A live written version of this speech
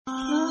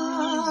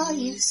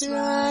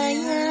Yisrael,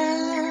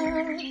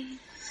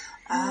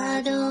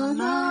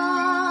 Adonai,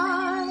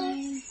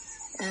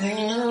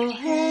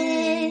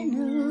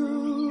 Eloheinu,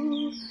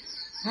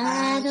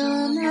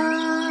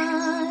 Adonai,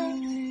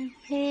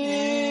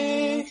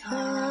 Echad,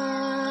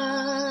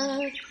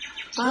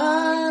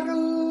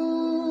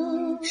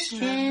 Baruch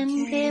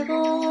Shem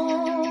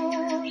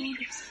Kevod,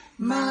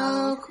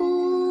 Malkuto,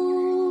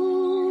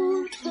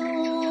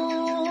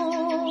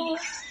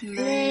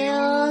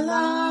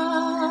 Leolam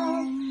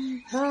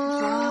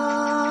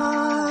Va'ed.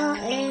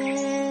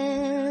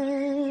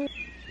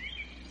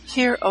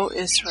 Hear, O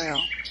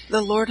Israel,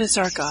 the Lord is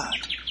our God,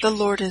 the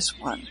Lord is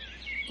one.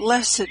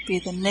 Blessed be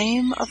the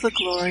name of the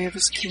glory of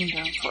his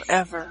kingdom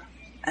forever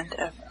and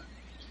ever.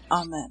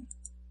 Amen.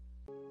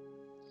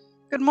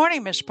 Good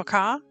morning,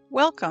 Mishpachah.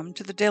 Welcome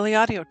to the Daily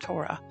Audio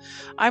Torah.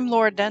 I'm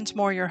Laura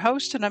Densmore, your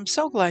host, and I'm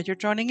so glad you're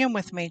joining in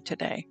with me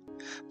today.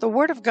 The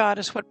Word of God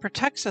is what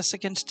protects us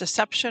against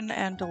deception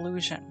and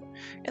delusion.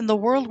 In the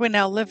world we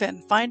now live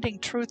in, finding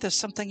truth is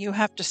something you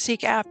have to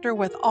seek after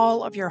with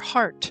all of your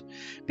heart,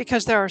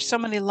 because there are so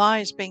many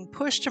lies being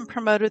pushed and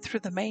promoted through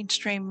the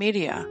mainstream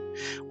media.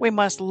 We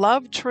must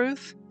love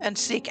truth and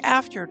seek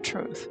after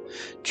truth.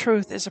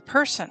 Truth is a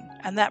person,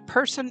 and that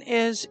person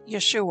is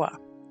Yeshua.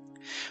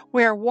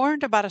 We are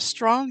warned about a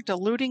strong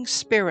deluding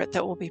spirit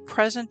that will be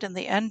present in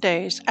the end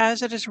days,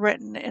 as it is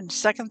written in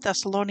 2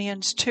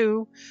 Thessalonians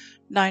 2,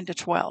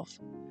 9-12.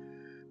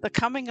 The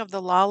coming of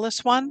the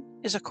lawless one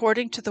is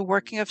according to the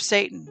working of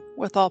Satan,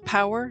 with all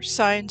power,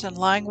 signs, and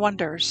lying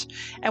wonders,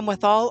 and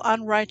with all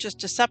unrighteous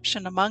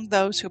deception among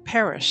those who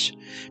perish,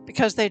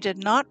 because they did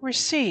not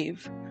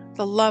receive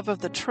the love of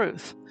the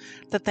truth,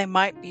 that they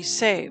might be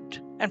saved.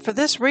 And for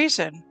this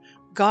reason,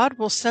 God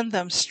will send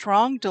them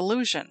strong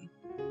delusion,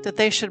 that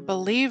they should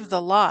believe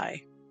the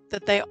lie,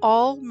 that they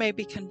all may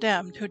be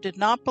condemned who did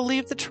not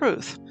believe the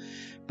truth,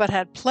 but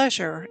had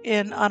pleasure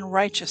in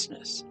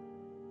unrighteousness.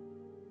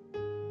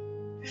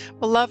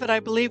 Beloved, I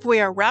believe we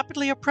are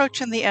rapidly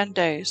approaching the end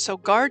days, so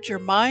guard your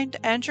mind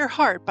and your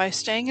heart by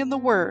staying in the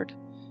Word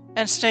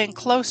and staying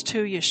close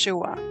to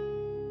Yeshua.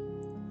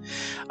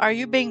 Are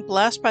you being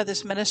blessed by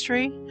this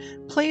ministry?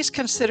 Please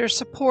consider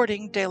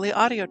supporting Daily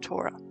Audio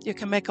Torah. You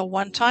can make a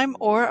one-time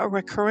or a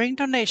recurring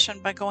donation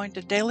by going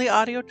to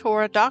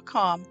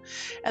dailyaudiotorah.com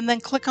and then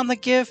click on the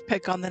Give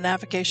pick on the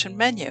navigation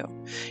menu.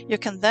 You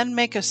can then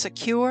make a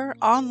secure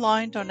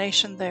online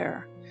donation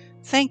there.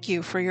 Thank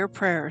you for your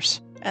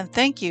prayers, and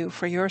thank you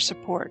for your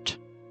support.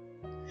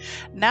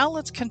 Now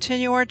let's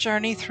continue our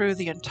journey through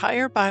the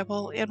entire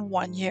Bible in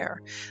 1 year.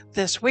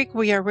 This week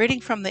we are reading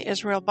from the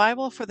Israel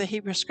Bible for the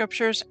Hebrew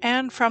Scriptures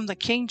and from the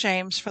King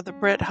James for the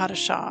Brit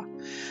Hadashah.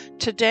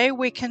 Today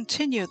we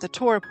continue the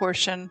Torah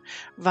portion,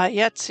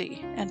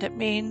 Vayetze, and it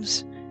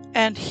means,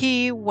 and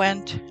he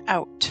went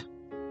out.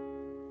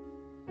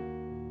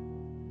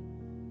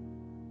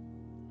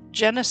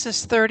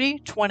 Genesis 30,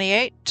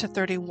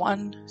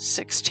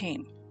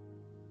 28-31:16.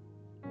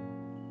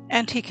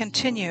 And he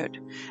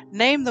continued,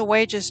 Name the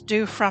wages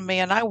due from me,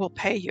 and I will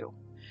pay you.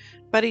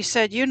 But he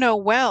said, You know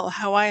well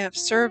how I have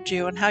served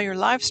you, and how your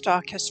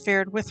livestock has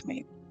fared with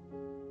me.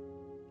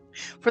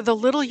 For the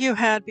little you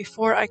had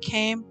before I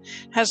came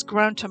has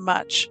grown to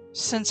much,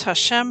 since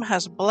Hashem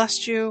has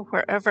blessed you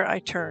wherever I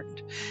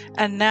turned.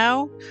 And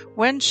now,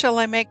 when shall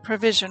I make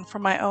provision for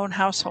my own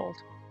household?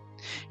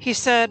 He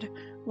said,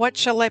 What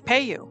shall I pay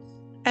you?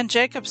 And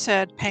Jacob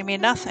said, Pay me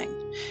nothing.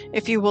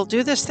 If you will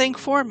do this thing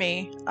for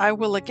me, I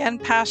will again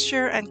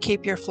pasture and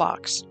keep your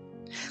flocks.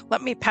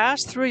 Let me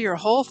pass through your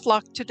whole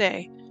flock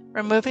today,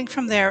 removing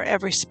from there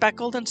every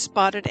speckled and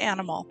spotted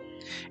animal,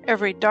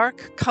 every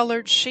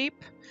dark-colored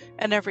sheep,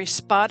 and every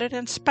spotted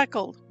and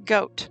speckled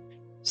goat.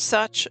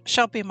 Such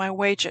shall be my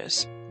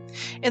wages.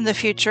 In the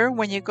future,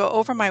 when you go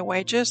over my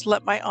wages,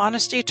 let my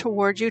honesty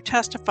toward you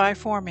testify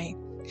for me.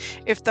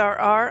 If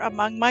there are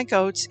among my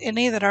goats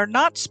any that are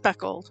not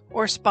speckled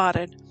or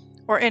spotted,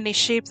 or any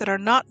sheep that are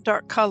not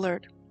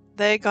dark-colored,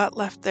 they got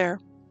left there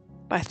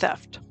by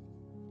theft.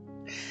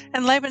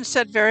 And Laban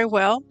said, Very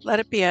well, let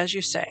it be as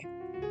you say.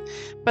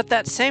 But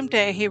that same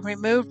day he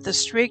removed the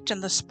streaked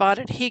and the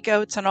spotted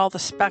he-goats and all the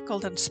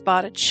speckled and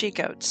spotted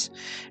she-goats,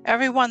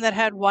 every one that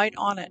had white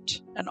on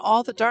it, and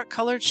all the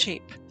dark-colored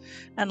sheep,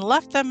 and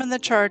left them in the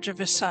charge of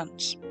his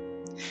sons.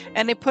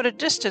 And he put a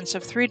distance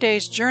of 3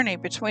 days' journey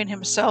between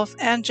himself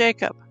and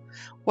Jacob,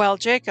 while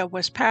Jacob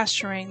was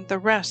pasturing the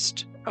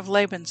rest of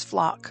Laban's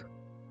flock.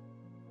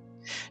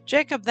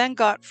 Jacob then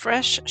got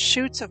fresh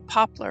shoots of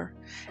poplar,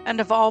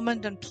 and of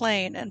almond and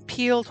plane, and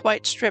peeled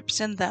white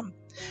strips in them,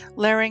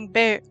 laying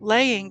bare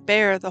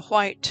the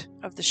white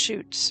of the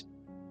shoots.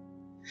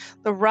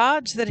 The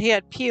rods that he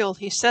had peeled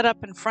he set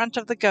up in front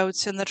of the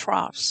goats in the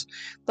troughs,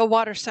 the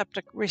water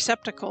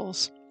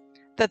receptacles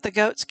that the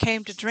goats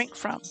came to drink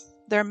from.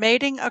 Their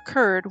mating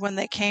occurred when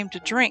they came to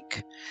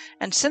drink,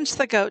 and since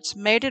the goats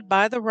mated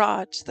by the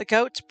rods, the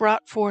goats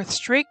brought forth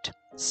streaked,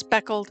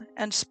 speckled,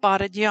 and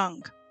spotted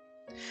young.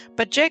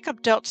 But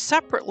Jacob dealt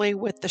separately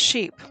with the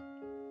sheep.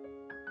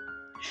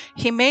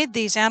 He made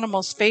these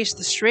animals face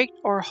the streaked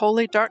or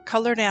wholly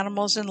dark-colored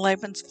animals in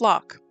Laban's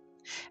flock.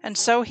 And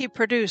so he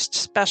produced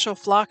special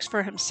flocks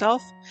for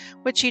himself,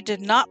 which he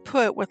did not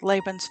put with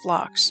Laban's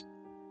flocks.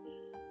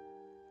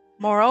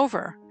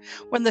 Moreover,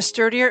 when the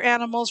sturdier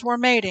animals were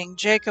mating,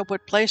 Jacob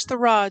would place the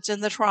rods in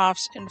the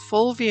troughs in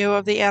full view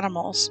of the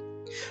animals,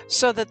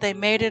 so that they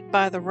mated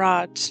by the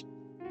rods.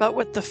 But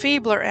with the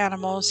feebler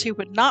animals he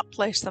would not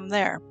place them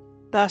there.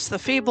 Thus the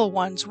feeble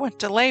ones went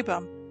to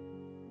Laban,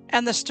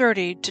 and the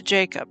sturdy to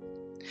Jacob.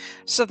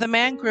 So the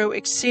man grew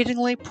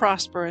exceedingly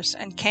prosperous,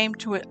 and came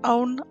to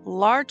own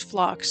large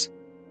flocks,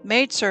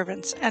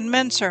 maidservants and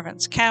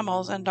menservants,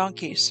 camels and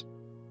donkeys.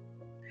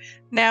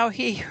 Now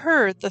he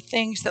heard the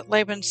things that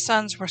Laban's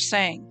sons were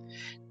saying.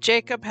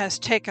 Jacob has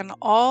taken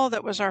all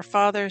that was our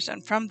father's,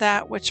 and from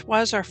that which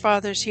was our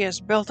father's he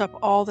has built up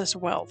all this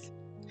wealth.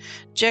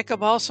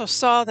 Jacob also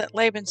saw that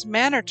Laban's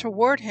manner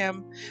toward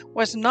him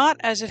was not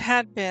as it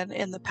had been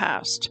in the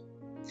past.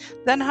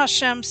 Then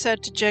Hashem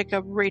said to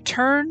Jacob,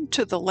 "Return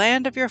to the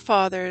land of your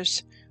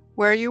fathers,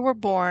 where you were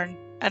born,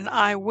 and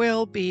I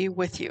will be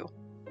with you."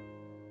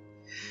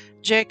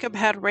 Jacob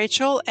had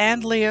Rachel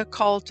and Leah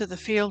called to the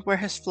field where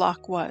his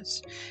flock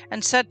was,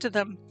 and said to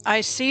them,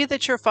 "I see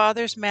that your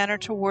father's manner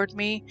toward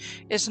me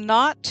is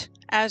not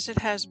as it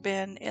has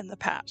been in the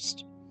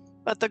past,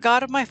 but the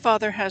God of my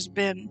father has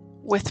been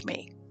with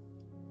me.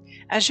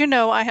 As you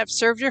know, I have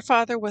served your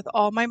father with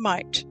all my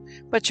might,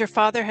 but your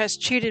father has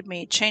cheated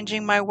me,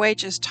 changing my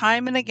wages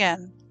time and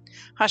again.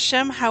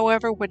 Hashem,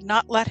 however, would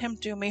not let him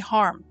do me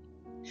harm.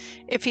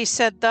 If he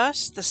said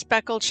thus, 'The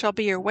speckled shall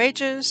be your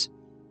wages,'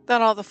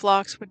 then all the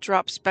flocks would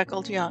drop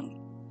speckled young.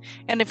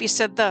 And if he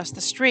said thus,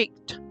 'The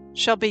streaked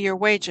shall be your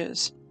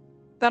wages,'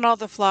 then all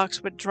the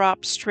flocks would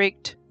drop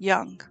streaked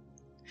young.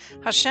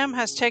 Hashem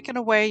has taken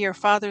away your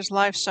father's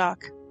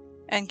livestock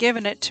and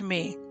given it to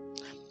me.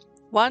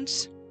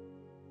 Once,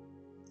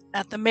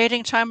 at the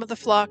mating time of the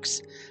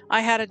flocks,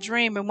 I had a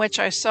dream in which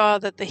I saw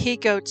that the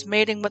he-goats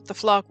mating with the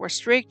flock were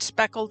streaked,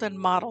 speckled, and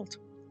mottled.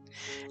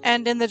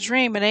 And in the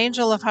dream an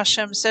angel of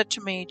Hashem said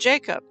to me,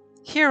 'Jacob.'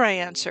 'Here,' I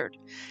answered.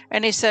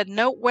 And he said,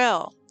 'Note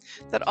well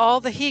that all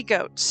the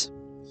he-goats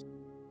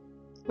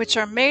which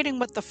are mating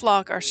with the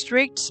flock are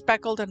streaked,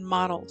 speckled, and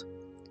mottled.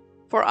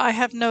 For I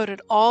have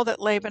noted all that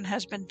Laban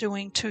has been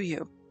doing to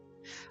you.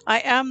 I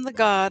am the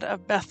God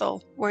of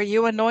Bethel, where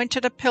you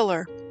anointed a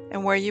pillar,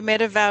 and where you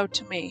made a vow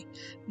to me.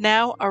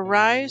 Now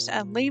arise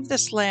and leave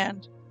this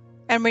land,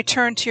 and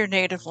return to your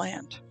native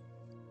land.'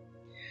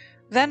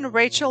 Then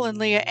Rachel and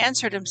Leah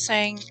answered him,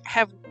 saying,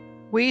 'Have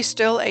we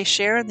still a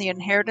share in the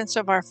inheritance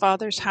of our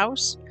father's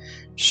house?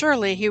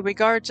 Surely he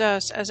regards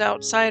us as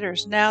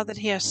outsiders now that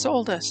he has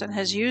sold us and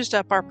has used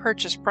up our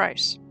purchase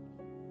price.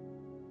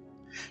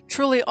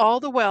 Truly all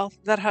the wealth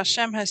that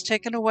Hashem has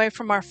taken away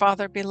from our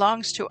father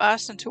belongs to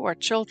us and to our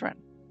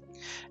children.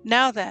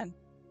 Now then,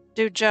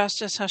 do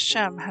just as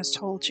Hashem has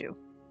told you.'"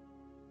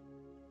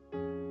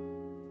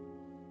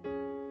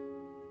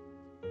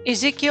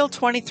 Ezekiel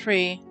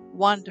 23,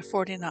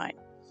 1-49.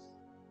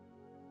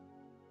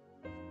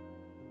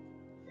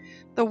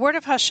 The word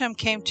of Hashem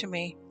came to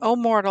me, "O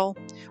mortal,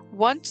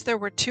 once there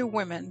were two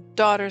women,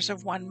 daughters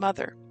of one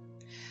mother.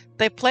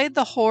 They played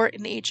the whore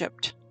in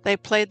Egypt. They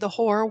played the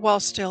whore while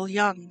still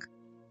young.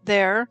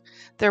 There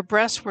their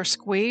breasts were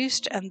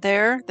squeezed, and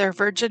there their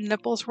virgin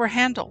nipples were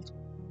handled.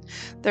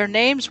 Their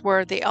names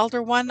were the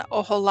elder one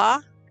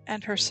Oholah,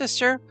 and her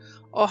sister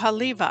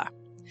Oholiba.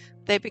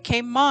 They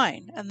became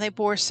mine, and they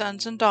bore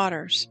sons and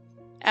daughters.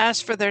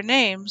 As for their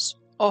names,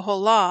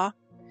 Oholah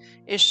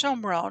is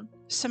Shomron,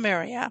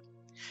 Samaria,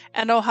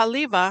 and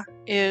Oholiba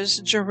is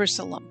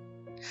Jerusalem.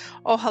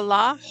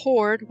 Oholah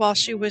whored while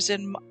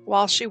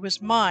she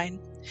was mine,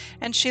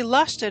 and she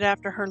lusted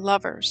after her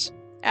lovers,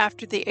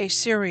 after the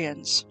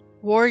Assyrians,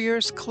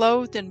 warriors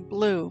clothed in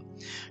blue,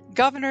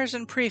 governors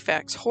and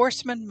prefects,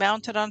 horsemen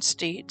mounted on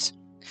steeds,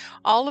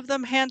 all of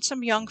them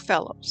handsome young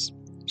fellows.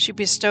 She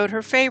bestowed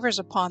her favors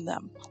upon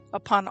them,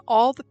 upon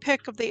all the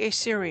pick of the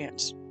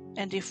Assyrians,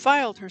 and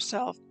defiled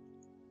herself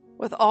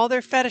with all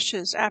their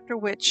fetishes after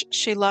which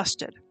she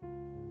lusted.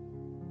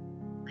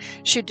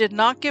 She did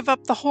not give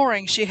up the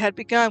whoring she had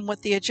begun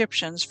with the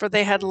Egyptians, for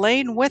they had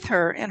lain with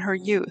her in her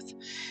youth,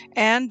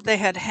 and they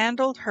had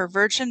handled her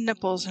virgin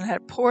nipples and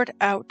had poured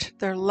out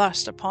their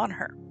lust upon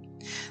her.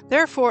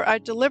 Therefore I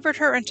delivered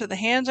her into the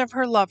hands of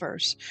her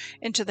lovers,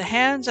 into the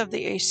hands of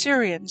the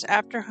Assyrians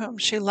after whom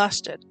she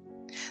lusted.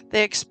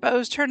 They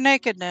exposed her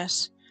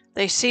nakedness,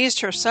 they seized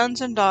her sons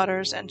and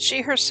daughters, and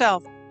she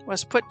herself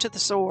was put to the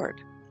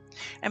sword.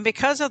 And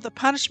because of the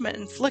punishment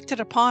inflicted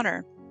upon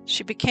her,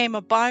 she became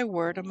a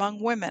byword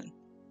among women.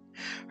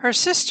 Her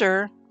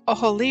sister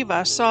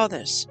Oholiba saw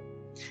this,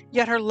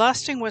 yet her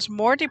lusting was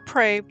more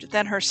depraved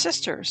than her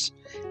sister's,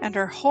 and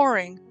her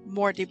whoring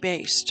more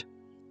debased.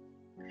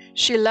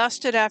 She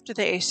lusted after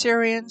the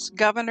Assyrians,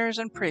 governors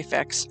and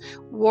prefects,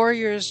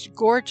 warriors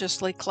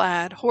gorgeously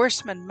clad,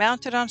 horsemen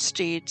mounted on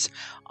steeds,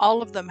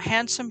 all of them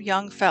handsome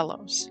young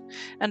fellows.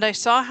 And I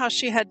saw how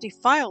she had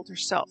defiled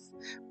herself.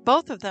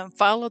 Both of them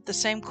followed the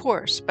same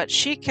course, but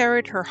she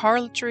carried her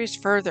harlotries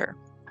further.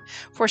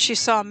 For she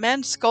saw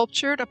men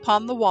sculptured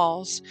upon the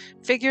walls,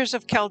 figures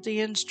of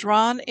Chaldeans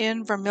drawn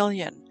in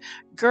vermilion,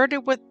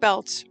 girded with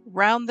belts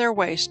round their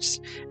waists,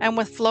 and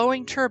with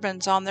flowing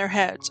turbans on their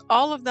heads,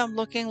 all of them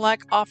looking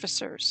like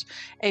officers,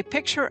 a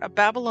picture of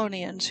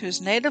Babylonians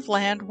whose native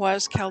land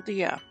was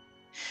Chaldea.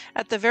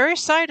 At the very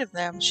sight of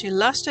them she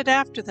lusted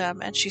after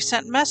them, and she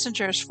sent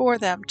messengers for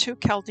them to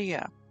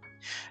Chaldea.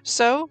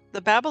 So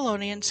the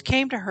Babylonians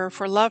came to her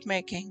for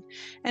love-making,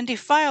 and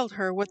defiled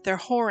her with their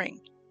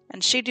whoring,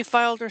 and she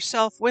defiled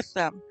herself with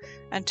them,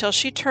 until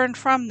she turned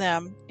from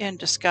them in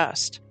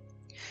disgust.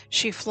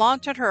 She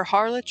flaunted her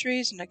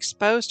harlotries and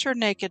exposed her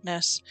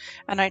nakedness,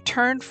 and I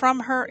turned from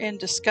her in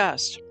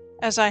disgust,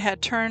 as I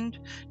had turned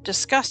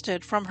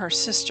disgusted from her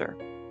sister.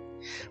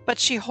 But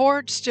she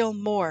whored still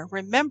more,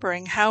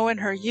 remembering how in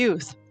her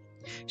youth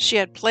she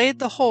had played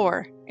the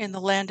whore in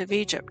the land of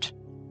Egypt.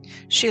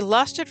 She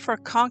lusted for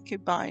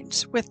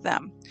concubines with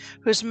them,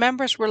 whose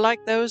members were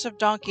like those of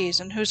donkeys,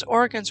 and whose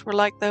organs were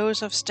like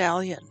those of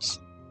stallions.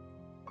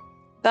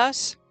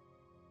 Thus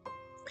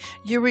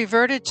you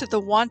reverted to the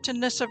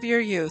wantonness of your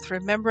youth,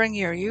 remembering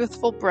your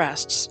youthful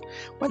breasts,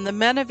 when the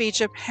men of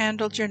Egypt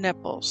handled your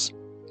nipples.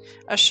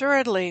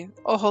 Assuredly,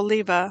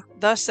 Oholiba,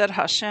 thus said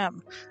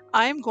Hashem,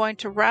 I am going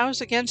to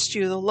rouse against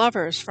you the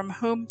lovers from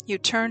whom you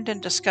turned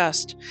in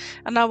disgust,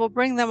 and I will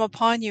bring them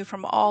upon you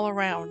from all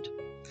around.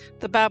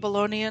 The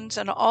Babylonians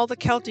and all the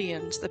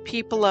Chaldeans, the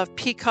people of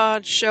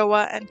Pekod,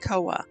 Shoa, and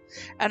Koa,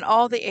 and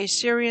all the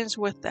Assyrians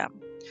with them,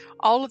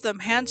 all of them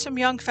handsome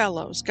young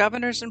fellows,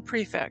 governors and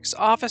prefects,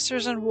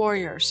 officers and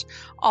warriors,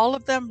 all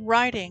of them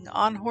riding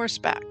on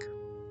horseback.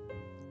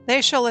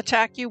 They shall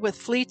attack you with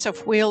fleets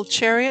of wheeled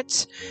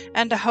chariots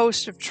and a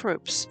host of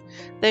troops.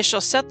 They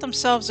shall set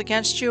themselves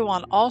against you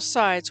on all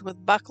sides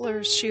with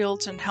bucklers,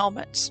 shields, and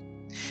helmets.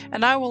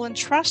 And I will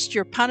entrust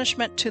your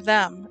punishment to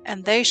them,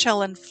 and they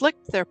shall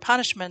inflict their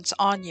punishments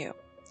on you.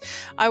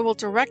 I will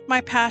direct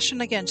my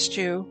passion against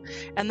you,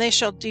 and they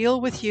shall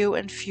deal with you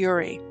in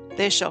fury.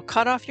 They shall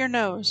cut off your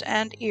nose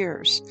and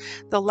ears.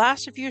 The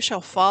last of you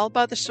shall fall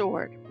by the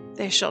sword.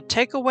 They shall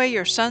take away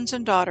your sons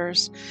and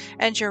daughters,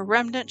 and your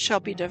remnant shall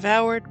be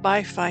devoured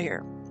by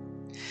fire.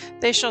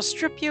 They shall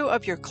strip you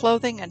of your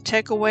clothing and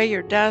take away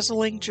your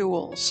dazzling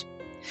jewels.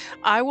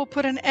 I will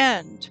put an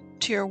end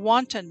to your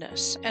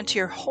wantonness and to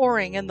your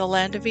whoring in the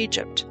land of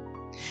Egypt,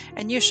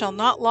 and you shall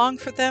not long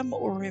for them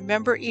or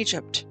remember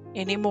Egypt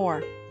any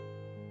more.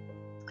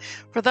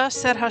 For thus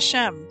said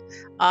Hashem,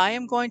 I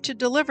am going to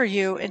deliver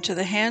you into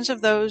the hands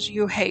of those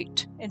you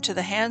hate, into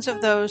the hands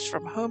of those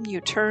from whom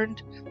you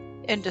turned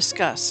in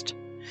disgust.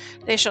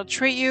 They shall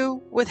treat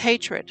you with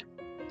hatred,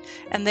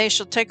 and they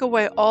shall take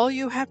away all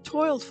you have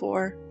toiled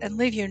for, and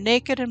leave you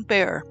naked and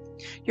bare.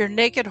 Your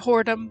naked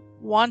whoredom,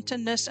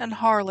 wantonness, and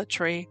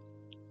harlotry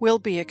will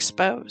be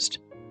exposed.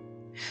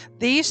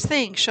 These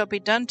things shall be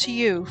done to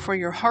you for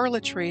your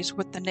harlotries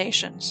with the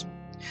nations,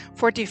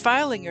 for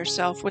defiling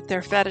yourself with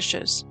their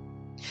fetishes.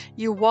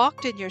 You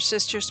walked in your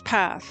sister's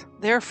path,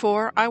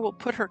 therefore I will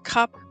put her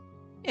cup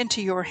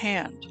into your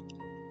hand.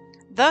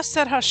 Thus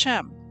said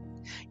Hashem,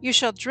 you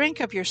shall drink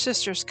of your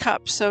sister's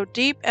cup so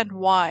deep and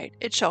wide,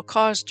 it shall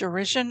cause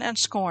derision and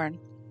scorn.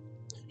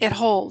 It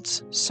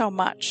holds so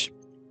much.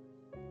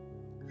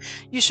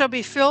 You shall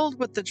be filled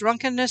with the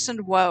drunkenness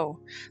and woe,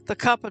 the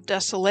cup of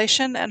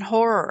desolation and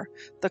horror,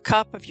 the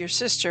cup of your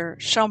sister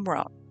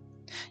Shomron.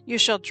 You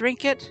shall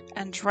drink it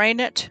and drain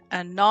it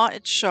and gnaw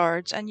its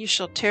shards, and you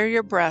shall tear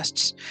your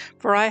breasts,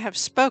 for I have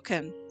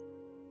spoken,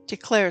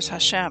 declares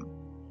Hashem.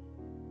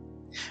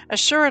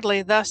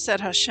 Assuredly, thus said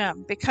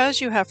Hashem,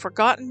 because you have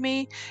forgotten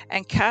me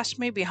and cast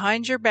me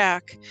behind your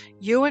back,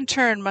 you in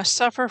turn must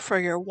suffer for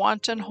your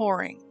wanton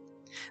whoring.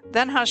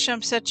 Then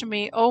Hashem said to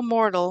me, O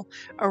mortal,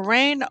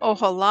 arraign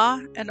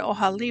Oholah and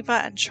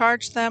Oholiba and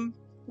charge them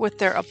with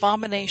their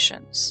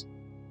abominations.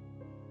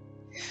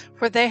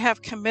 For they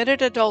have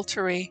committed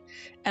adultery,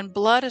 and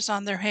blood is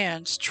on their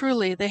hands.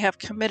 Truly, they have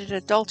committed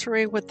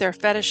adultery with their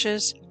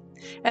fetishes,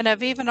 and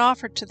have even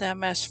offered to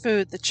them as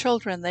food the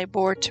children they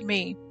bore to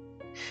me.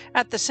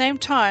 At the same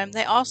time,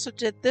 they also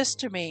did this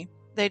to me.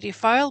 They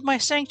defiled my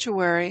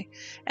sanctuary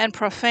and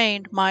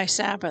profaned my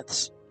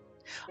Sabbaths.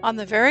 On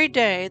the very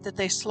day that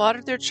they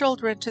slaughtered their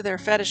children to their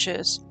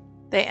fetishes,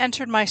 they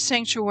entered my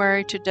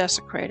sanctuary to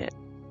desecrate it.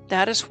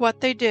 That is what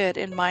they did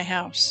in my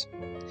house.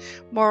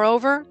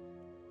 Moreover,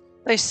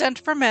 they sent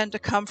for men to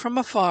come from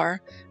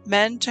afar,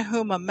 men to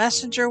whom a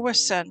messenger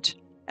was sent,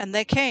 and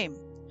they came.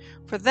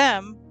 For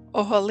them,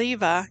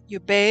 Oholiba, you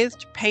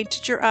bathed,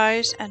 painted your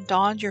eyes, and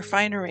donned your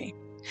finery.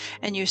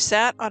 And you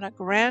sat on a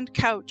grand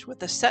couch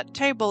with a set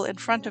table in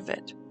front of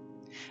it.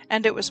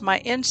 And it was my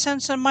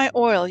incense and my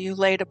oil you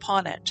laid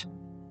upon it.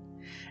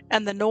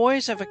 And the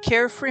noise of a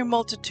carefree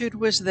multitude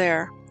was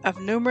there, of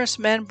numerous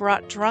men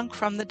brought drunk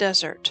from the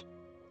desert.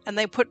 And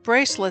they put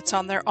bracelets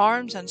on their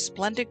arms and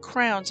splendid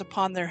crowns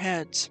upon their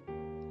heads.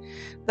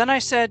 Then I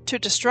said, to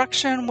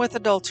destruction with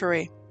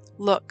adultery.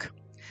 Look,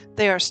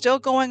 they are still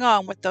going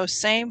on with those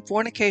same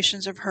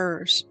fornications of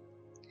hers.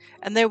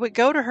 And they would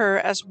go to her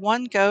as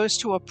one goes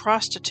to a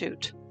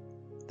prostitute.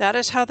 That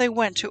is how they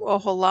went to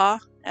Oholah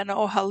and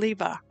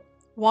Oholiba.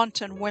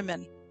 wanton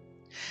women.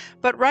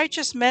 But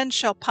righteous men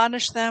shall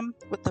punish them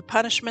with the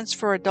punishments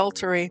for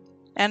adultery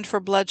and for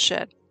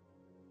bloodshed.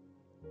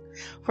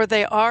 For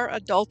they are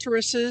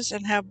adulteresses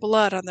and have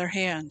blood on their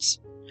hands.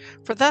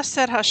 For thus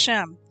said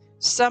Hashem,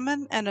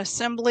 summon an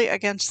assembly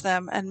against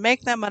them, and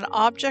make them an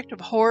object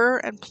of horror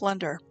and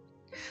plunder.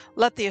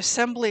 Let the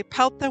assembly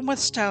pelt them with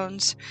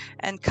stones,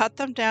 and cut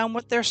them down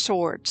with their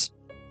swords.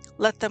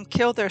 Let them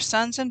kill their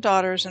sons and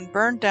daughters, and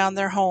burn down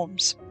their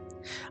homes.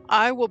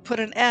 I will put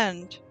an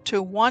end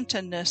to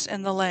wantonness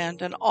in the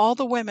land, and all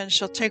the women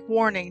shall take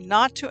warning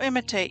not to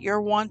imitate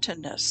your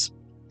wantonness.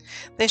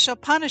 They shall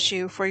punish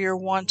you for your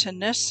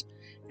wantonness,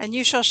 and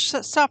you shall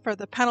suffer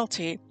the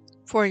penalty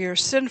for your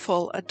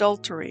sinful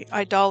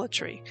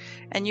idolatry,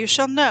 and you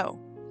shall know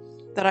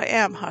that I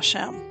am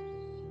Hashem.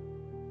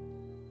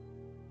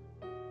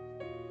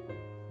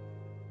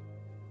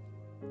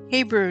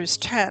 Hebrews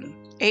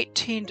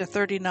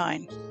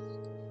 10:18-39.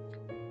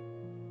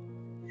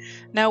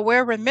 Now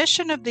where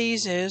remission of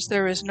these is,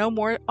 there is no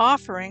more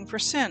offering for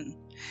sin.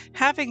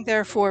 Having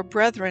therefore,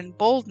 brethren,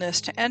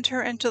 boldness to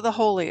enter into the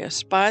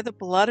holiest by the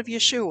blood of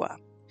Yeshua,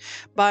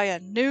 by a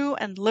new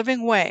and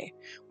living way,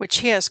 which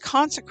he has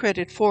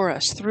consecrated for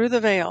us through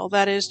the veil,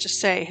 that is to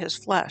say, his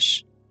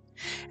flesh.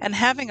 And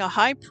having a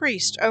high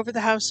priest over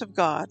the house of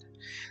God,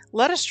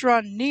 let us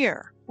draw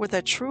near with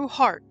a true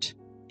heart,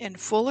 in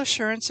full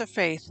assurance of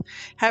faith,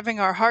 having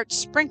our hearts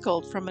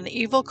sprinkled from an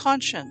evil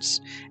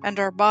conscience, and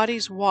our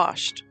bodies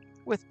washed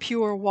with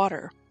pure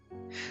water.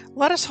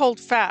 Let us hold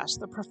fast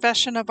the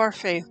profession of our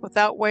faith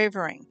without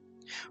wavering,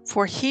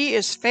 for he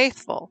is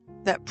faithful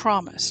that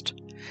promised.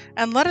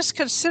 And let us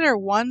consider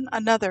one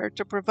another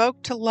to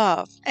provoke to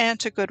love and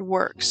to good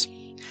works,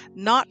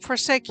 not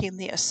forsaking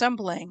the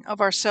assembling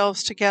of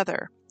ourselves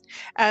together,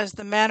 as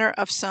the manner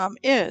of some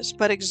is,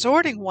 but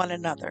exhorting one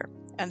another,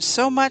 and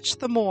so much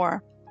the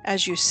more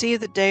as you see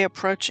the day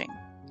approaching.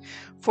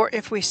 For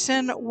if we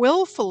sin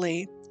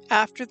willfully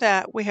after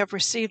that we have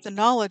received the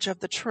knowledge of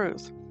the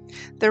truth,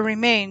 there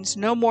remains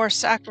no more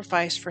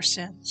sacrifice for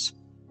sins,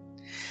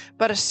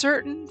 but a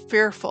certain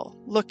fearful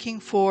looking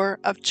for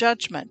of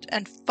judgment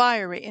and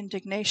fiery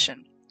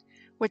indignation,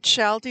 which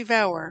shall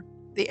devour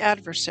the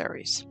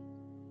adversaries.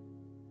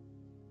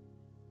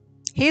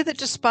 He that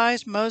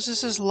despised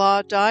Moses'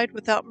 law died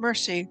without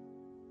mercy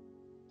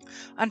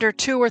under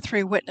 2 or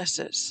 3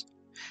 witnesses.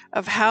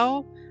 Of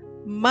how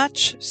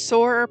much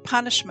sorer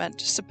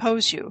punishment,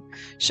 suppose you,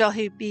 shall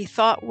he be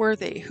thought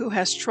worthy, who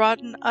has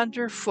trodden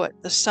under foot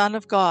the Son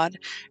of God,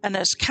 and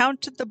has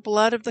counted the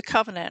blood of the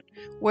covenant,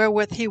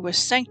 wherewith he was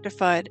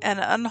sanctified, an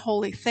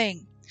unholy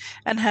thing,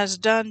 and has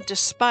done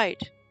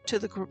despite to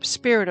the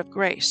Spirit of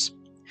grace?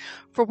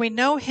 For we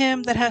know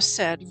him that has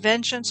said,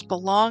 Vengeance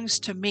belongs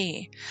to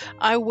me,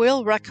 I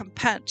will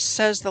recompense,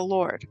 says the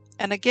Lord.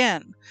 And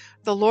again,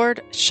 the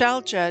Lord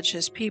shall judge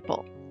his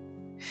people.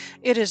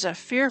 It is a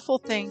fearful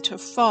thing to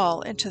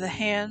fall into the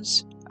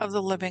hands of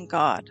the living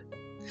God.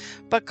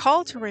 But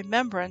call to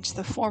remembrance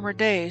the former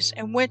days,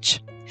 in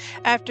which,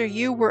 after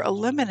you were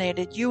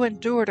eliminated, you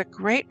endured a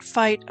great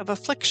fight of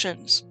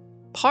afflictions,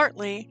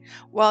 partly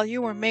while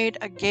you were made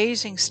a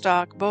gazing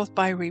stock both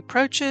by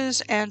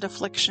reproaches and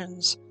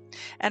afflictions,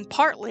 and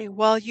partly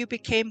while you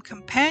became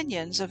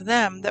companions of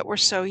them that were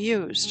so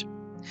used.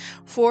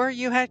 For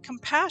you had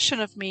compassion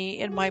of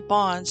me in my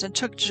bonds, and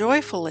took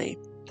joyfully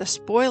the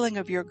spoiling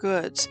of your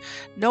goods,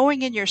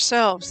 knowing in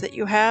yourselves that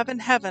you have in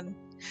heaven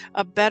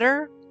a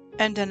better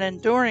and an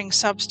enduring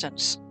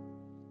substance.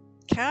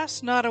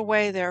 Cast not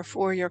away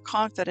therefore your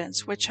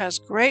confidence, which has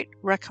great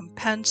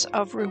recompense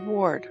of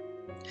reward.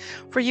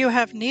 For you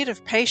have need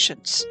of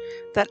patience,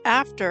 that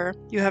after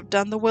you have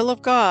done the will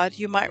of God,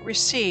 you might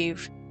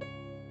receive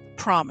the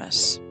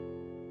promise.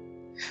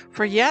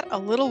 For yet a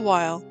little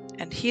while,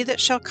 and he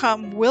that shall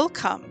come,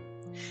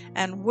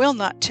 and will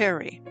not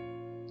tarry.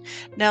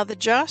 Now the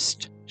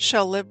just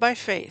shall live by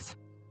faith.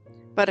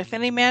 But if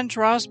any man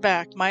draws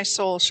back, my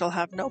soul shall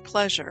have no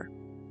pleasure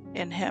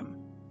in him.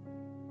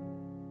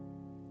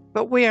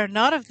 But we are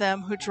not of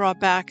them who draw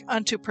back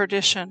unto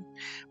perdition,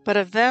 but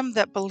of them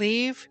that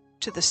believe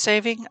to the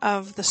saving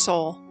of the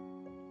soul.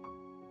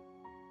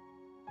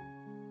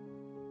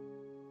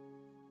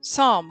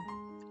 Psalm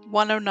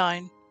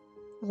 109,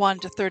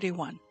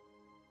 1-31.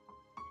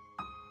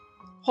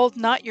 Hold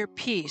not your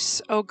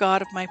peace, O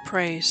God of my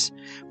praise,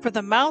 for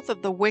the mouth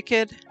of the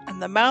wicked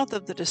and the mouth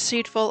of the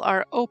deceitful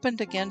are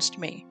opened against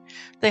me.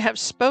 They have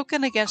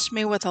spoken against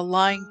me with a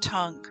lying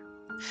tongue.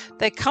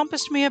 They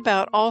compassed me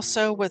about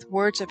also with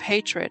words of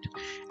hatred,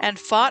 and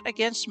fought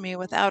against me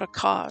without a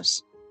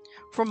cause.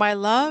 For my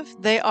love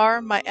they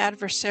are my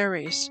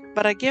adversaries,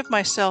 but I give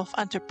myself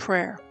unto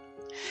prayer.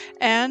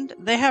 And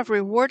they have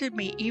rewarded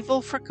me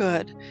evil for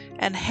good,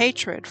 and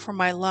hatred for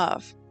my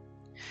love.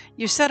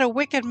 You set a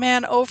wicked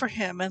man over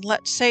him, and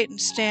let Satan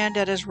stand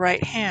at his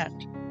right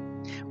hand.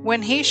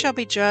 When he shall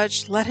be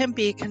judged, let him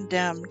be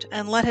condemned,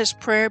 and let his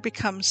prayer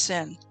become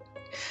sin.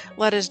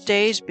 Let his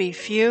days be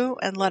few,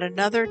 and let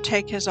another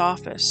take his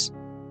office.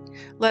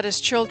 Let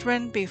his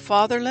children be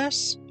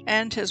fatherless,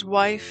 and his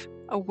wife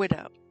a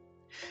widow.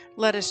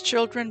 Let his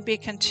children be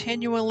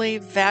continually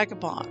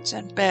vagabonds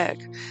and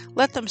beg.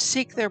 Let them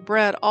seek their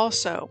bread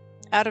also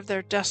out of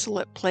their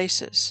desolate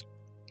places.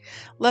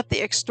 Let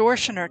the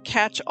extortioner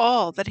catch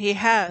all that he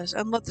has,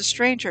 and let the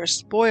stranger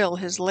spoil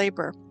his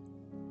labor.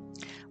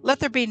 Let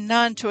there be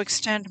none to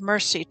extend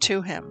mercy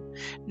to him,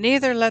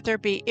 neither let there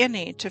be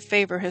any to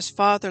favor his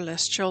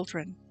fatherless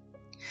children.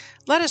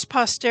 Let his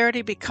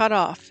posterity be cut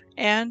off,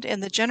 and in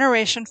the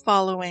generation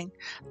following,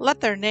 let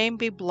their name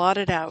be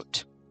blotted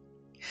out.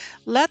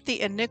 Let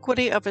the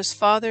iniquity of his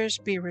fathers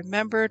be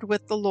remembered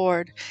with the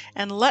Lord,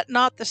 and let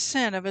not the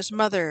sin of his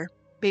mother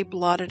be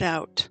blotted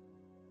out.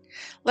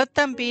 Let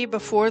them be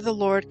before the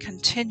Lord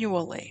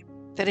continually,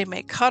 that he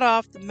may cut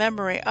off the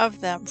memory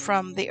of them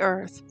from the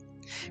earth,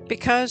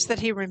 because that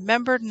he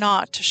remembered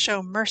not to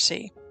show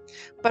mercy,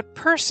 but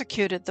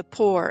persecuted the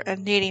poor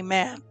and needy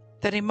man,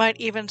 that he might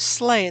even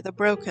slay the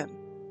broken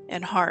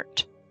in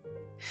heart.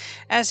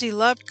 As he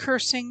loved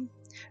cursing,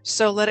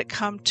 so let it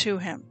come to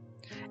him.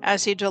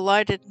 As he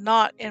delighted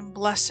not in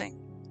blessing,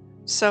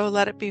 so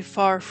let it be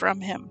far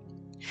from him.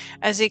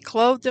 As he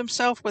clothed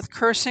himself with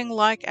cursing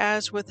like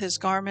as with his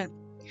garment,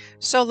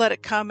 so let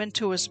it come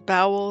into his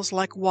bowels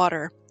like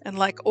water, and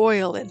like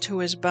oil into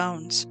his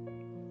bones.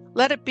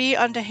 Let it be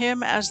unto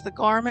him as the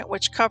garment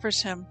which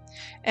covers him,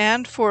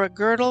 and for a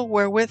girdle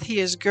wherewith he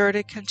is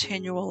girded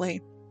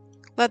continually.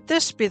 Let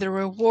this be the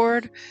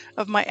reward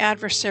of my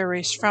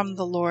adversaries from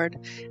the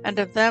Lord, and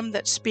of them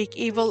that speak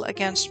evil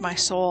against my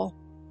soul.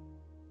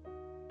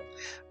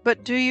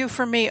 But do you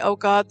for me, O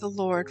God the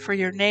Lord, for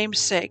your name's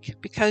sake,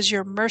 because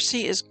your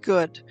mercy is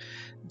good,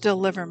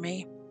 deliver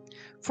me.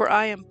 For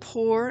I am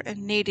poor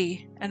and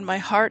needy, and my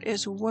heart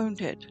is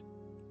wounded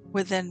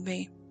within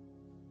me.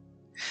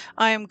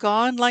 I am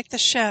gone like the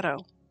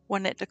shadow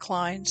when it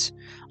declines.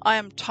 I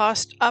am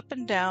tossed up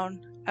and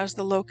down as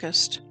the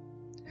locust.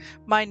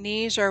 My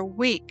knees are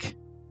weak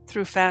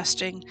through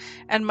fasting,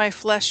 and my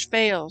flesh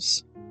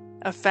fails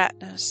of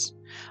fatness.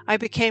 I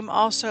became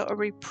also a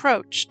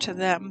reproach to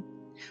them.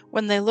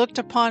 When they looked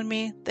upon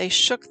me, they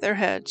shook their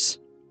heads.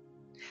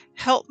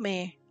 Help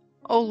me,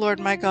 O Lord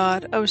my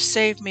God, O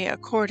save me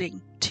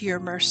according to your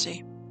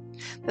mercy,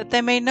 that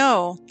they may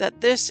know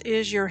that this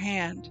is your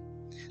hand,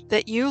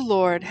 that you,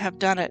 Lord, have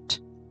done it.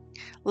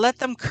 Let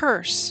them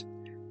curse,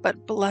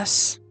 but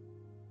bless.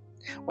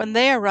 When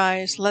they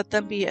arise, let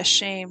them be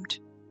ashamed,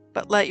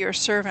 but let your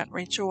servant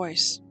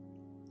rejoice.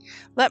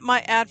 Let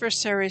my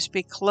adversaries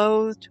be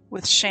clothed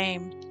with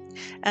shame,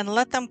 and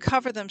let them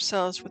cover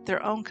themselves with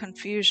their own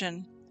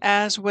confusion,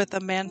 as with a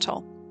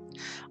mantle.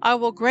 I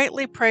will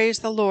greatly praise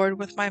the Lord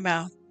with my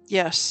mouth.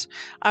 Yes,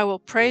 I will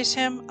praise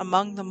him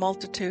among the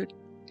multitude.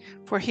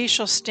 For he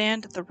shall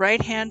stand at the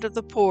right hand of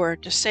the poor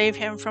to save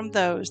him from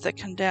those that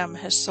condemn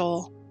his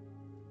soul.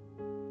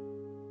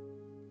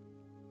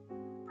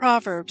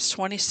 Proverbs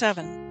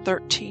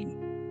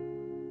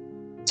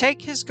 27:13.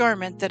 Take his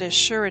garment that is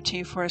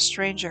surety for a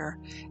stranger,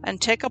 and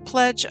take a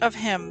pledge of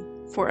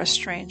him for a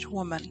strange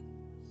woman.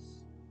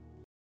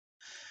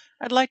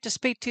 I'd like to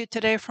speak to you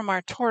today from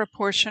our Torah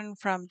portion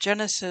from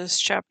Genesis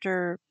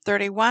chapter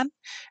 31,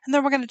 and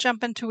then we're going to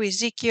jump into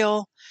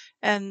Ezekiel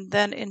and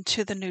then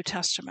into the New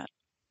Testament.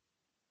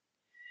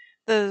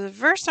 The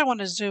verse I want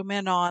to zoom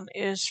in on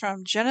is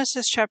from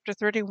Genesis chapter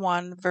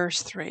 31,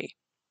 verse 3,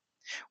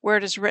 where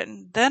it is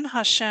written, Then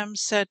Hashem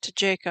said to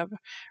Jacob,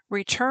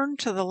 Return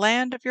to the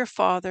land of your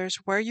fathers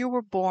where you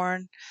were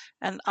born,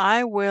 and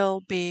I will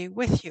be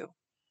with you.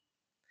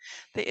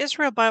 The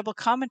Israel Bible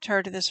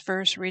commentary to this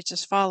verse reads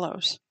as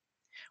follows.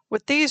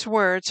 With these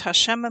words,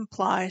 Hashem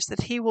implies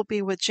that he will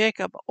be with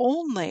Jacob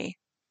only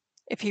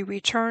if he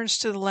returns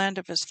to the land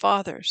of his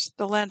fathers,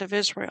 the land of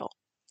Israel,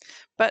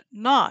 but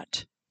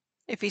not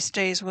if he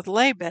stays with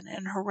Laban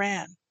in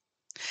Haran.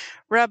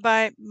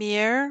 Rabbi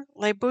Meir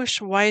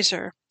Leibush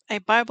Weiser, a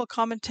Bible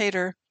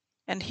commentator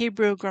and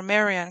Hebrew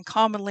grammarian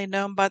commonly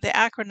known by the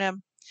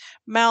acronym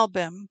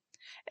Malbim,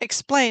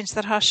 explains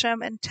that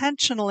Hashem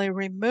intentionally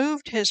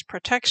removed his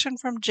protection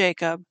from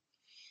Jacob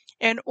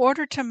in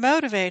order to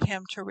motivate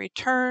him to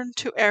return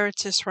to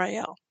Eretz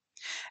Israel.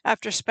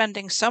 After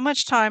spending so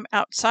much time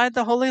outside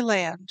the Holy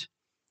Land,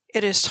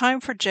 it is time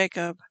for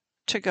Jacob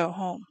to go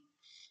home.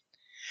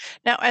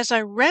 Now, as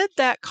I read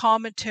that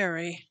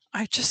commentary,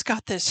 I just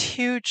got this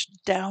huge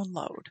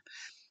download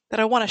that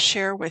I want to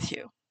share with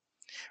you.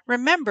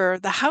 Remember,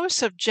 the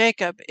house of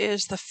Jacob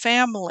is the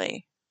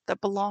family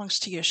that belongs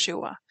to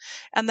Yeshua,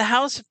 and the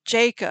house of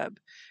Jacob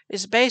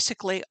is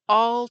basically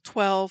all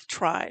 12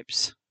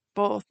 tribes,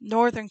 both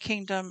northern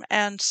kingdom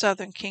and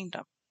southern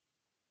kingdom.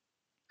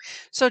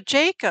 So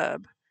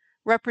Jacob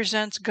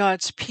represents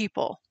God's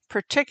people,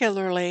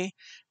 particularly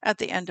at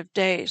the end of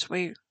days.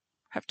 We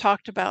have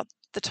talked about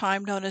the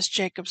time known as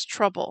Jacob's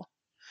trouble.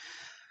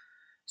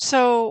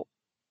 So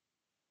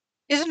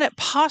isn't it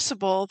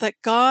possible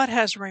that God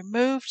has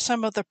removed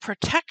some of the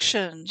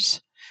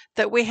protections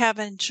that we have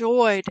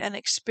enjoyed and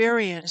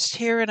experienced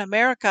here in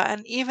America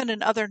and even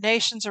in other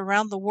nations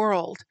around the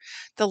world,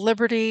 the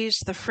liberties,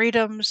 the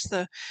freedoms,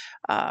 the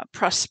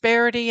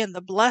prosperity, and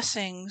the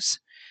blessings,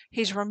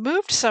 He's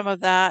removed some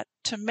of that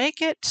to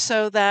make it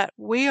so that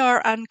we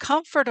are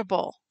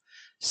uncomfortable,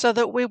 so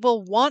that we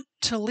will want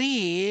to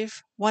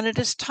leave when it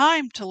is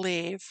time to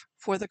leave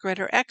for the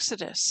greater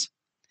exodus.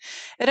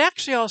 It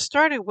actually all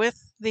started with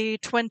the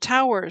Twin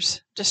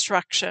Towers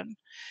destruction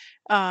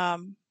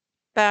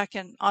back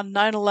on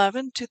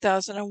 9/11,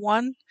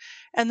 2001.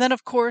 And then,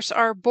 of course,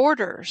 our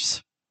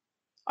borders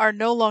are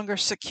no longer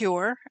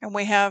secure, and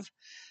we have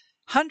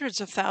hundreds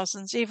of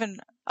thousands,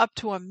 even up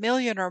to 1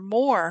 million or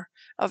more,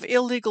 of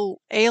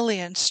illegal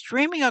aliens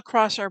streaming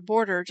across our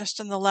border just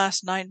in the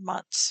last 9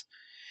 months.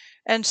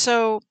 And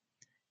so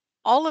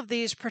all of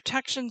these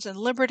protections and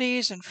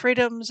liberties and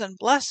freedoms and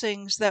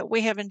blessings that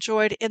we have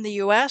enjoyed in the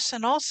U.S.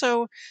 and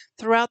also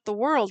throughout the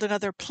world in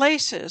other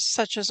places,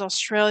 such as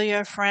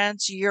Australia,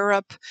 France,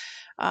 Europe,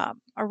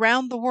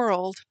 around the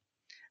world,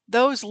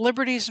 those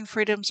liberties and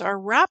freedoms are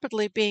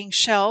rapidly being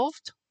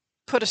shelved,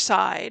 put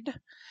aside,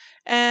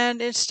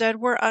 and instead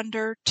we're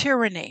under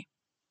tyranny.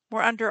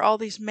 We're under all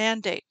these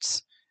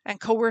mandates and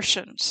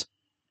coercions.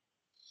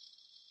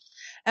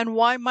 And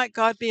why might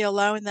God be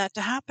allowing that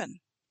to happen?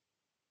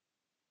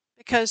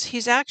 Because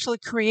He's actually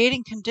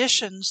creating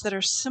conditions that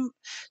are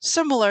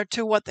similar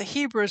to what the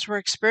Hebrews were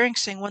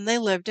experiencing when they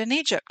lived in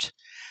Egypt.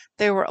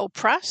 They were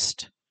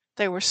oppressed,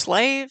 they were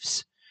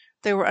slaves,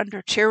 they were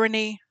under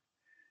tyranny,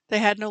 they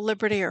had no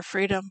liberty or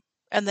freedom,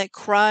 and they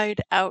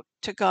cried out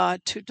to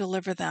God to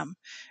deliver them.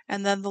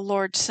 And then the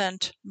Lord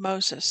sent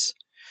Moses.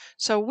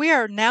 So we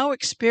are now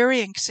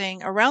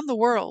experiencing around the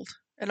world,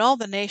 in all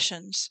the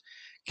nations,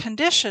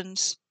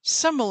 conditions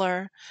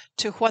similar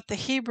to what the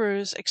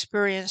Hebrews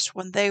experienced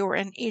when they were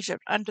in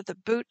Egypt under the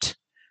boot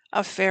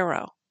of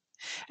Pharaoh.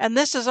 And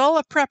this is all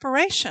a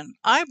preparation,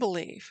 I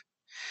believe.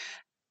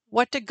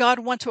 What did God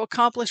want to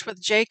accomplish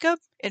with Jacob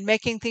in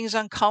making things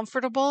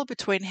uncomfortable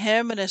between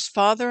him and his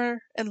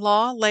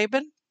father-in-law,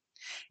 Laban?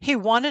 He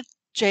wanted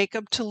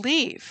Jacob to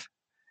leave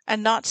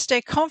and not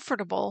stay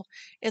comfortable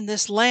in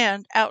this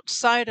land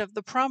outside of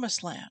the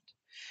promised land.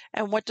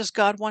 And what does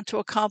God want to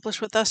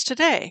accomplish with us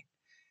today?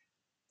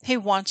 He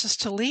wants us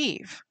to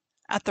leave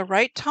at the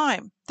right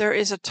time. There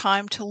is a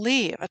time to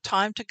leave, a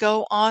time to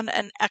go on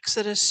an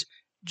Exodus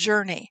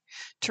journey,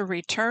 to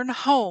return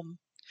home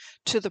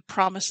to the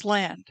promised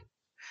land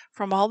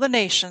from all the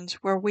nations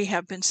where we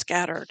have been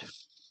scattered.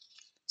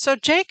 So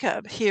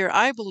Jacob here,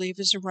 I believe,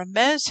 is a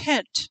remez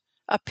hint,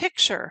 a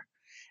picture,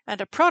 and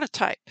a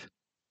prototype,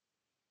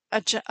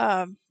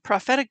 a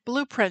prophetic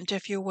blueprint,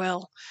 if you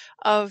will,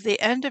 of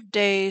the end of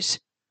days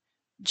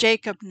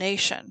Jacob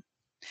nation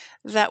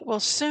that will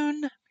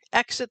soon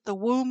exit the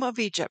womb of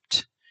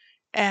Egypt,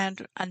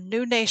 and a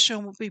new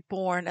nation will be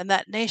born, and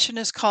that nation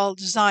is called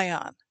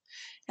Zion.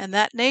 And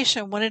that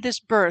nation, when it is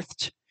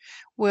birthed,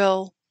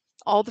 will,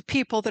 all the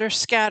people that are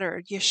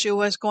scattered,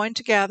 Yeshua is going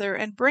to gather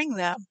and bring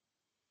them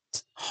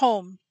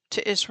home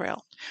to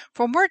Israel.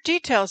 For more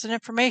details and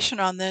information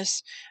on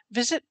this,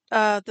 visit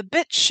the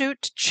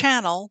BitChute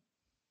channel.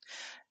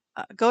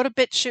 Go to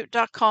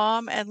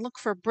bitchute.com and look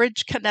for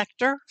Bridge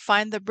Connector.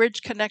 Find the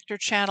Bridge Connector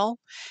channel,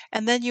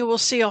 and then you will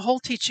see a whole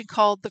teaching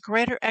called The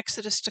Greater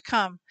Exodus to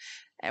Come,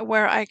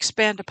 where I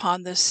expand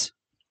upon this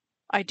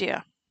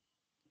idea.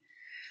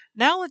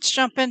 Now let's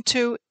jump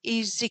into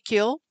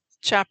Ezekiel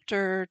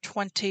chapter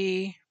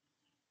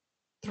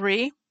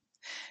 23,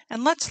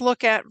 and let's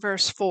look at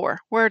verse 4,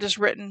 where it is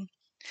written,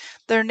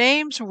 "Their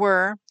names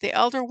were the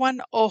elder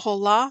one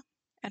Oholah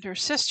and her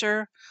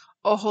sister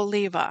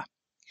Oholibah.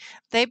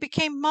 They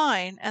became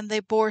mine, and they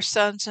bore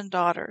sons and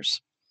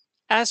daughters.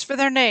 As for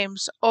their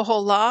names,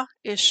 Oholah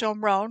is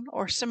Shomron,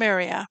 or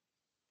Samaria,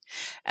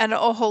 and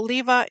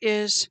Oholibah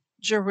is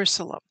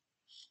Jerusalem."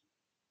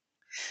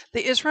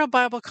 The Israel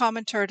Bible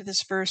commentary to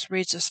this verse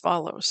reads as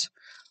follows: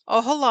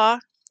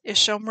 Oholah is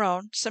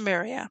Shomron,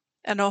 Samaria,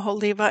 and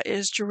Oholibah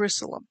is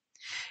Jerusalem.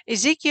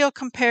 Ezekiel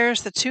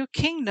compares the two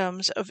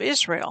kingdoms of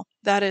Israel,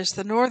 that is,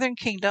 the northern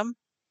kingdom,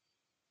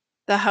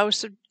 the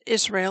house of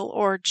Israel,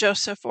 or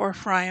Joseph or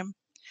Ephraim,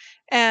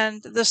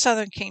 and the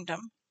southern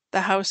kingdom,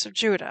 the house of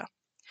Judah.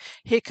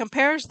 He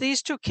compares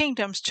these two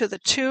kingdoms to the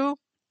two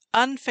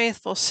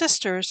unfaithful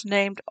sisters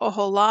named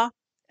Oholah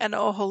and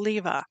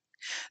Oholibah.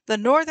 The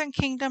northern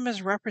kingdom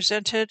is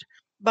represented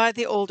by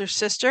the older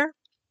sister,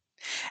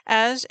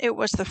 as it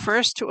was the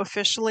first to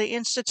officially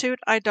institute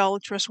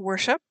idolatrous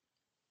worship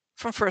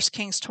from 1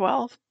 Kings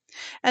 12,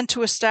 and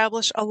to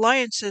establish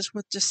alliances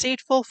with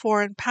deceitful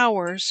foreign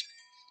powers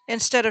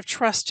instead of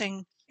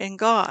trusting in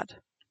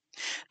God.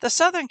 The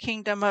southern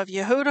kingdom of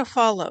Yehudah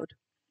followed,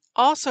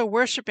 also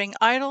worshiping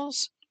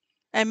idols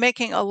and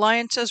making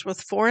alliances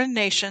with foreign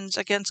nations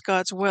against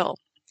God's will.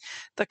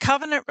 The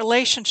covenant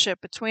relationship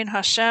between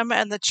Hashem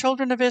and the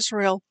children of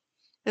Israel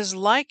is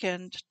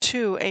likened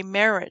to a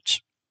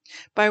marriage.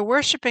 By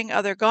worshiping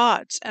other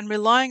gods and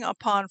relying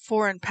upon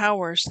foreign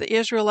powers, the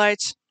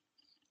Israelites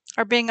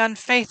are being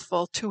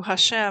unfaithful to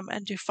Hashem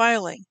and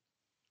defiling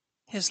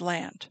His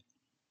land.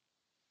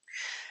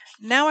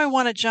 Now I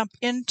want to jump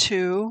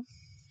into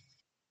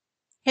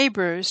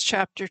Hebrews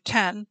chapter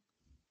 10.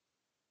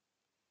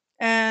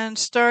 And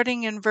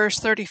starting in verse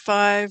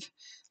 35,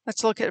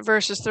 let's look at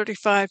verses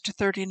 35 to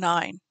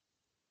 39,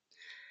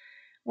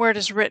 where it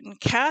is written,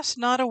 "Cast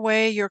not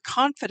away your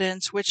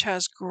confidence, which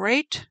has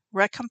great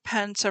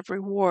recompense of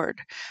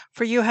reward.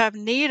 For you have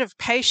need of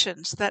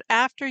patience, that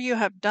after you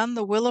have done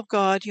the will of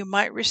God, you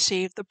might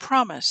receive the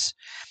promise.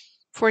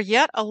 For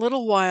yet a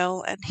little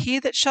while, and he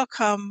that shall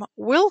come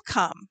will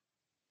come,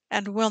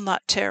 and will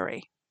not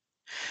tarry.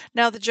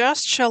 Now the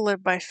just shall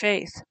live by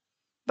faith.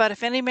 But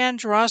if any man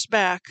draws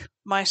back,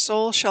 my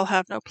soul shall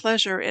have no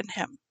pleasure in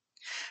him.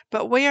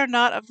 But we are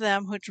not of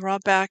them who draw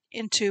back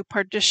into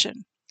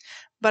perdition,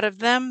 but of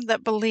them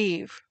that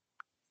believe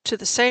to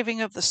the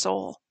saving of the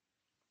soul."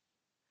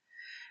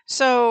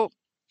 So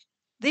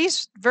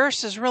these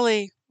verses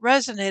really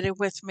resonated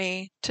with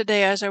me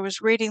today as I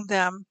was reading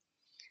them,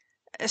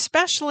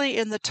 especially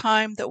in the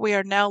time that we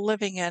are now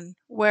living in,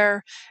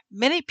 where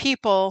many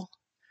people,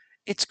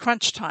 it's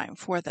crunch time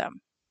for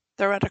them.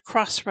 They're at a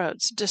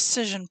crossroads,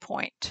 decision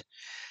point.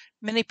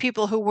 Many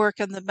people who work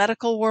in the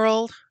medical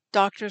world,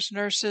 doctors,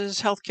 nurses,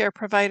 healthcare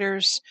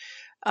providers,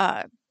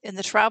 in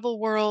the travel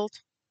world,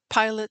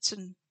 pilots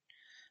and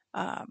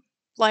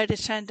flight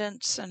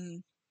attendants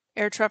and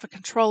air traffic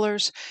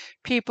controllers,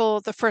 people,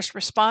 the first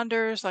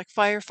responders like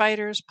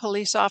firefighters,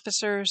 police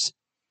officers,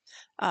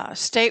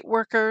 state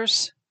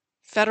workers,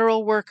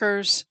 federal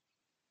workers,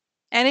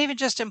 and even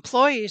just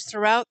employees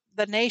throughout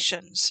the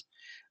nations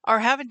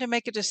are having to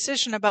make a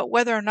decision about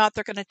whether or not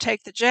they're going to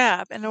take the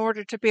jab in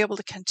order to be able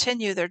to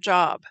continue their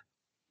job.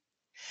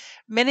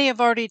 Many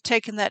have already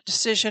taken that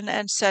decision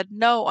and said,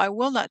 no, I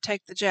will not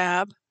take the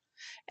jab.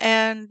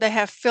 And they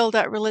have filled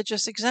out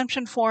religious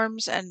exemption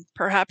forms, and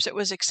perhaps it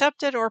was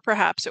accepted or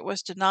perhaps it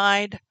was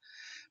denied.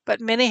 But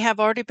many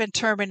have already been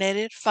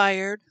terminated,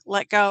 fired,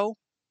 let go.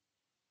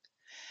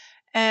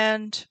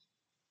 And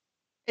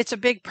it's a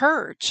big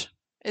purge,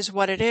 is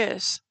what it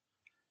is.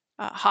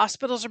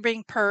 Hospitals are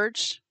being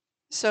purged,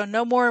 so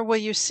no more will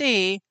you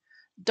see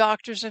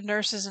doctors and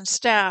nurses and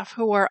staff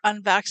who are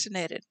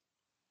unvaccinated.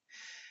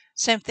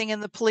 Same thing in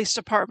the police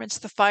departments,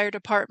 the fire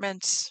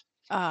departments,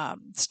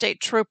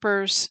 state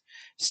troopers,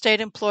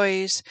 state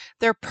employees.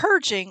 They're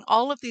purging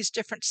all of these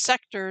different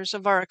sectors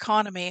of our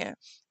economy,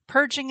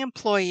 purging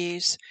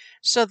employees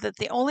so that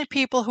the only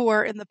people who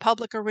are in the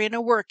public arena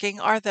working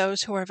are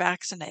those who are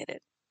vaccinated.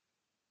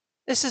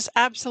 This is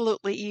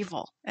absolutely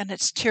evil, and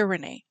it's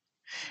tyranny.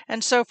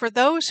 And so for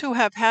those who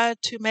have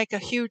had to make a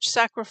huge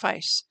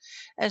sacrifice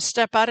and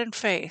step out in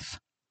faith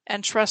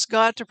and trust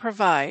God to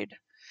provide,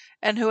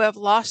 and who have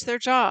lost their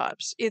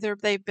jobs, either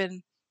they've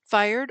been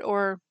fired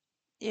or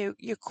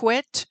you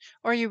quit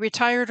or you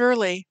retired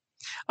early,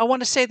 I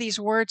want to say these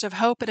words of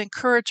hope and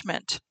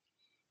encouragement,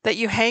 that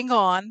you hang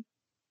on,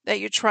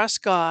 that you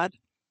trust God,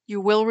 you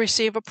will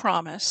receive a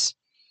promise,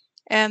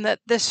 and that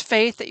this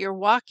faith that you're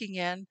walking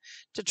in,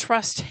 to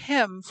trust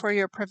Him for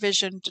your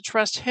provision, to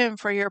trust Him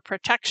for your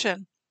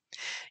protection,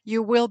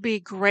 you will be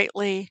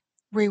greatly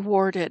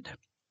rewarded.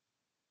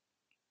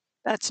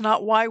 That's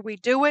not why we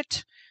do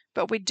it,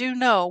 but we do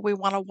know we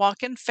want to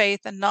walk in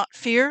faith and not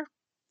fear,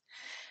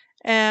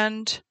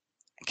 and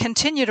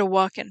continue to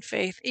walk in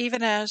faith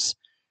even as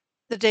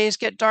the days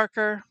get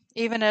darker,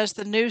 even as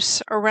the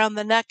noose around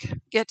the neck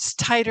gets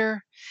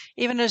tighter,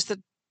 even as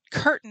the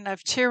curtain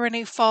of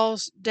tyranny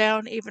falls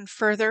down even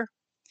further.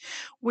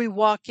 We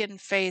walk in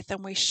faith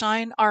and we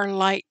shine our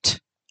light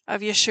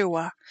of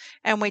Yeshua,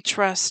 and we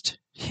trust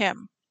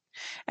Him.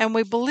 And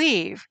we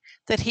believe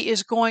that He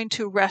is going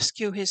to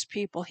rescue His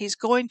people. He's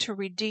going to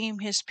redeem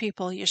His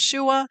people.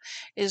 Yeshua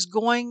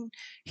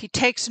He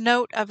takes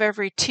note of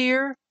every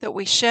tear that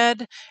we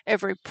shed,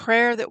 every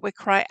prayer that we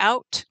cry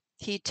out.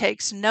 He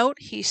takes note,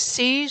 He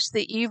sees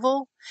the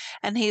evil,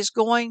 and He's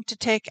going to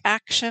take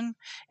action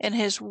in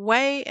His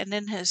way and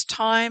in His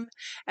time,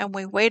 and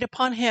we wait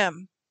upon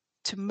Him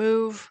to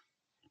move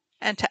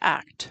and to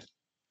act.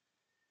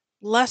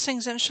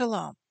 Blessings and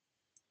shalom.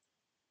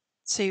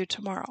 See you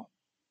tomorrow.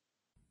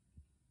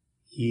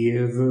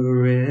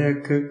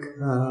 Yevrekka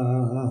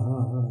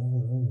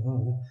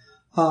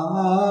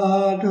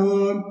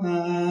Adonai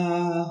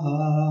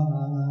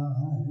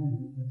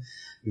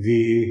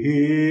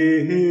Vish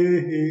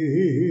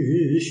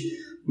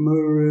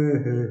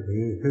Mereka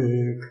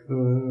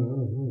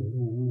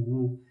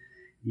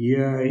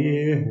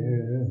Yair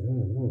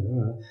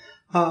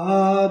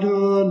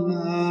Adonai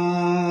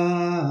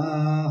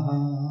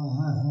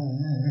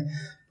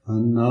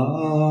Panavilaka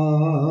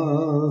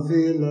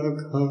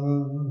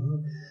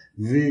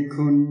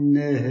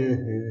Vikuneka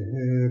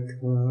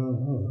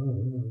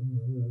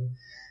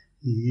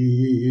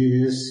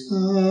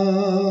Isa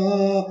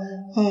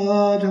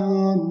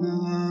Adonai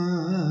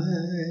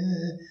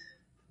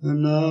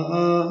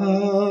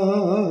Panav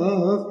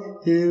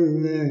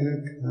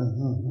Ileka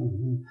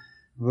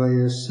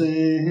Vayetze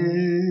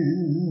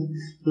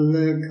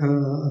Leka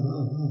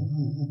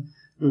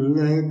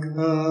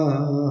Leka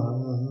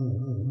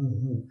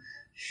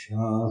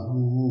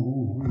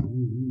Shalom.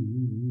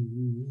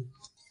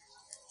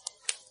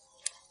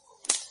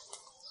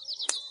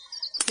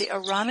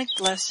 Aaronic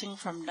blessing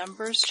from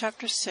Numbers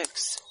chapter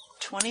 6,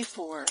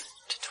 24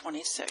 to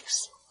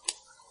 26.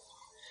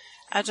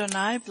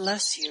 Adonai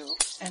bless you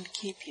and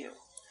keep you.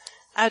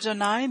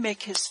 Adonai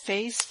make his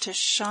face to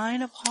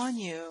shine upon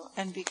you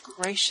and be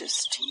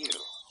gracious to you.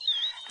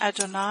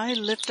 Adonai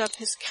lift up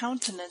his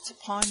countenance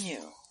upon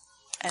you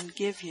and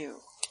give you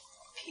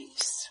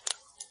peace.